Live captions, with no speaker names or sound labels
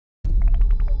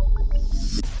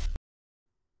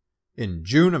In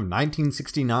June of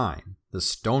 1969, the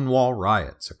Stonewall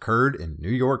Riots occurred in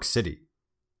New York City.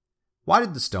 Why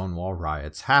did the Stonewall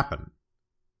Riots happen?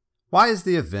 Why is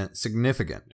the event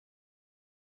significant?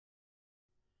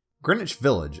 Greenwich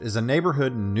Village is a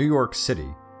neighborhood in New York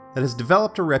City that has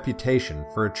developed a reputation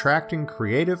for attracting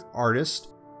creative artists,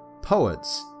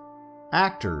 poets,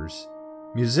 actors,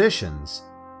 musicians,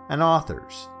 and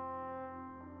authors.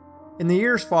 In the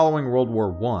years following World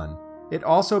War I, it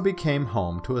also became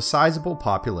home to a sizable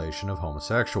population of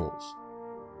homosexuals.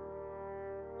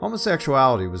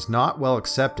 Homosexuality was not well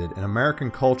accepted in American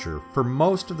culture for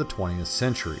most of the 20th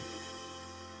century.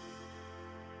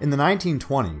 In the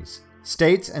 1920s,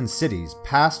 states and cities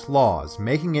passed laws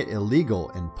making it illegal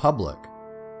in public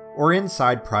or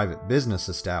inside private business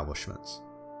establishments.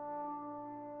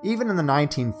 Even in the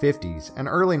 1950s and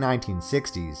early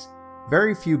 1960s,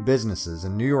 very few businesses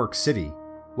in New York City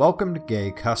welcomed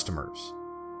gay customers.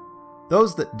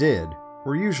 Those that did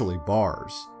were usually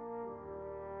bars.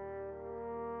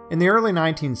 In the early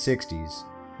 1960s,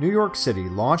 New York City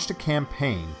launched a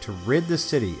campaign to rid the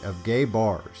city of gay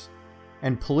bars,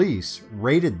 and police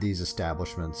raided these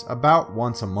establishments about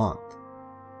once a month.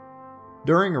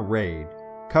 During a raid,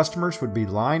 customers would be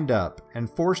lined up and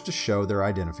forced to show their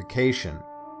identification.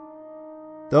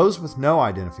 Those with no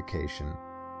identification,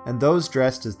 and those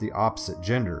dressed as the opposite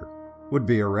gender, would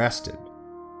be arrested.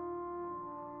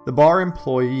 The bar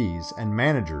employees and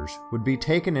managers would be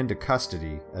taken into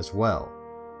custody as well.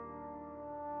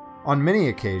 On many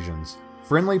occasions,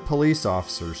 friendly police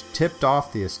officers tipped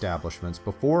off the establishments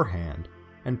beforehand,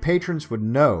 and patrons would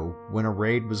know when a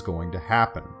raid was going to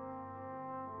happen.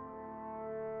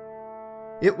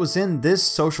 It was in this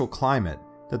social climate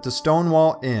that the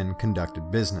Stonewall Inn conducted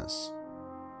business.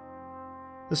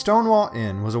 The Stonewall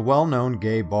Inn was a well-known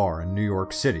gay bar in New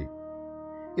York City.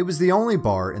 It was the only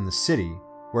bar in the city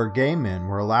where gay men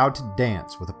were allowed to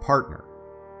dance with a partner.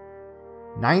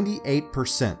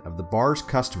 98% of the bar's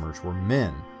customers were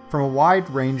men from a wide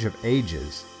range of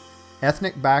ages,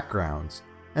 ethnic backgrounds,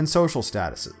 and social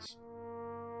statuses.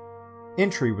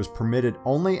 Entry was permitted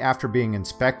only after being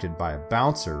inspected by a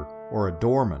bouncer or a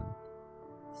doorman.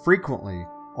 Frequently,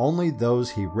 only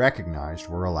those he recognized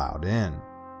were allowed in.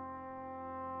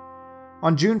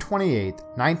 On June 28,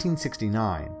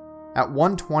 1969, at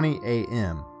 1:20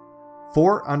 a.m.,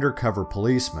 4 undercover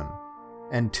policemen,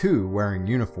 and 2 wearing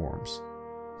uniforms,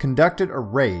 conducted a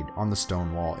raid on the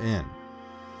Stonewall Inn.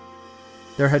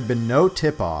 There had been no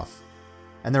tip-off,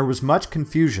 and there was much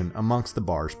confusion amongst the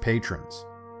bar's patrons.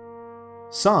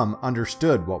 Some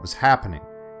understood what was happening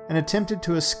and attempted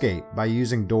to escape by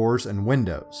using doors and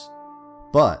windows,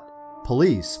 but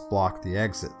police blocked the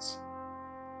exits.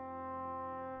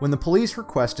 When the police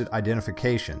requested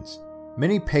identifications,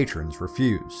 many patrons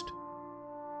refused.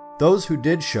 Those who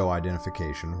did show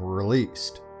identification were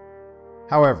released.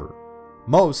 However,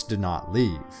 most did not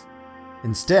leave.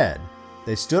 Instead,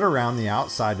 they stood around the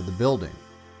outside of the building.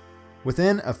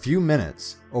 Within a few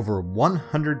minutes, over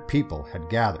 100 people had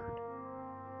gathered.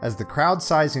 As the crowd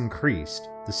size increased,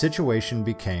 the situation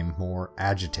became more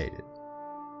agitated.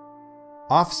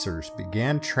 Officers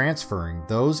began transferring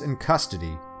those in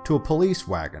custody to a police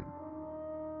wagon.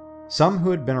 Some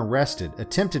who had been arrested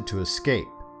attempted to escape,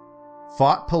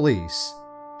 fought police,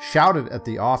 shouted at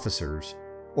the officers,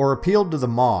 or appealed to the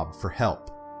mob for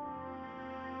help.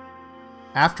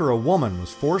 After a woman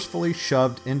was forcefully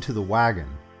shoved into the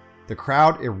wagon, the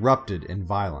crowd erupted in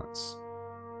violence.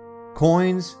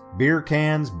 Coins, beer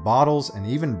cans, bottles, and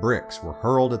even bricks were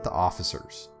hurled at the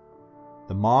officers.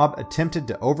 The mob attempted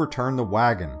to overturn the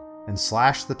wagon and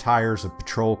slash the tires of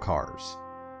patrol cars.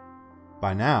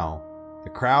 By now, the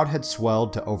crowd had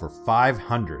swelled to over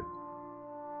 500.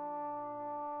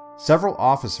 Several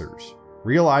officers,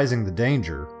 realizing the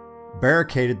danger,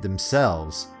 barricaded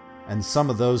themselves and some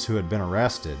of those who had been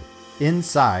arrested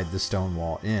inside the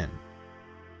Stonewall Inn.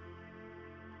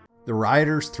 The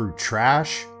rioters threw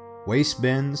trash, waste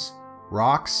bins,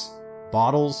 rocks,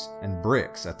 bottles, and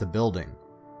bricks at the building,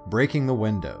 breaking the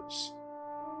windows.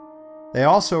 They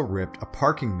also ripped a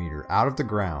parking meter out of the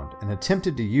ground and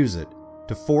attempted to use it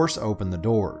to force open the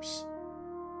doors.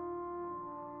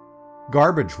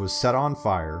 Garbage was set on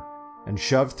fire and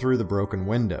shoved through the broken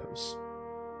windows.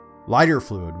 Lighter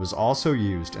fluid was also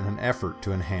used in an effort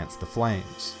to enhance the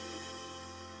flames.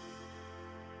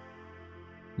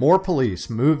 More police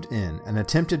moved in and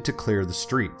attempted to clear the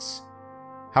streets.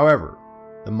 However,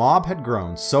 the mob had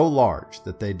grown so large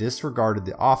that they disregarded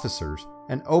the officers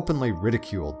and openly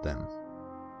ridiculed them.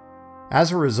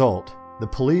 As a result, the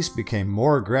police became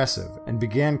more aggressive and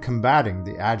began combating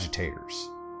the agitators.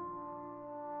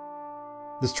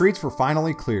 The streets were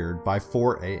finally cleared by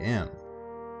 4 a.m.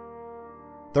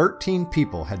 13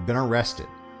 people had been arrested,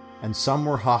 and some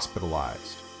were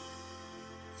hospitalized.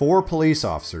 4 police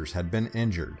officers had been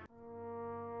injured.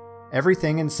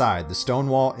 Everything inside the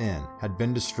Stonewall Inn had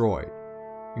been destroyed,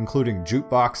 including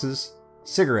jukeboxes,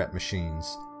 cigarette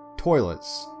machines,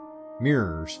 toilets,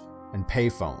 mirrors, and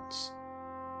payphones.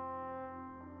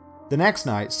 The next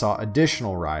night saw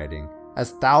additional rioting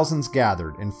as thousands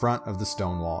gathered in front of the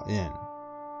Stonewall Inn.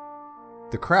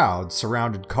 The crowd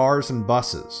surrounded cars and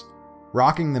buses,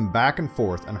 rocking them back and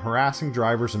forth and harassing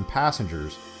drivers and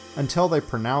passengers until they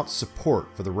pronounced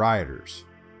support for the rioters.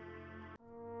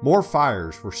 More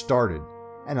fires were started,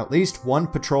 and at least 1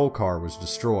 patrol car was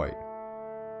destroyed.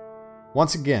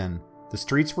 Once again, the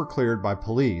streets were cleared by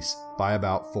police by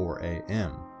about 4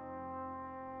 a.m.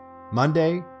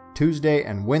 Monday, Tuesday,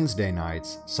 and Wednesday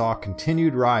nights saw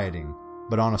continued rioting,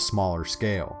 but on a smaller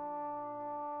scale.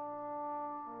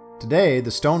 Today,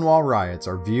 the Stonewall Riots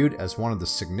are viewed as one of the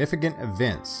significant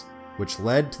events which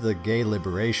led to the gay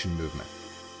liberation movement.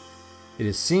 It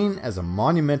is seen as a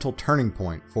monumental turning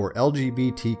point for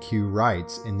LGBTQ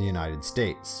rights in the United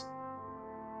States.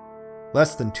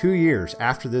 Less than 2 years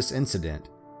after this incident,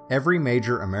 every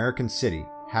major American city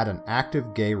had an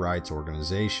active gay rights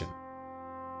organization.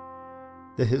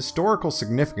 The historical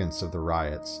significance of the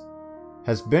riots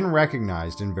has been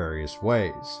recognized in various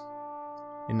ways.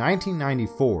 In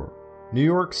 1994, New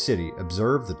York City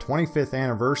observed the 25th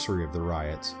anniversary of the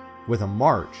riots with a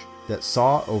march that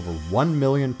saw over 1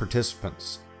 million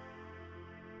participants.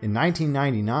 In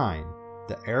 1999,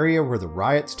 the area where the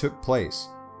riots took place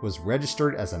was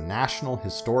registered as a National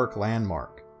Historic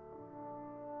Landmark.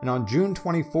 And on June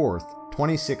 24,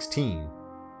 2016,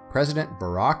 President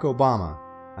Barack Obama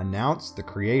announced the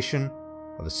creation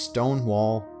of a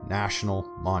Stonewall National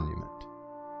Monument.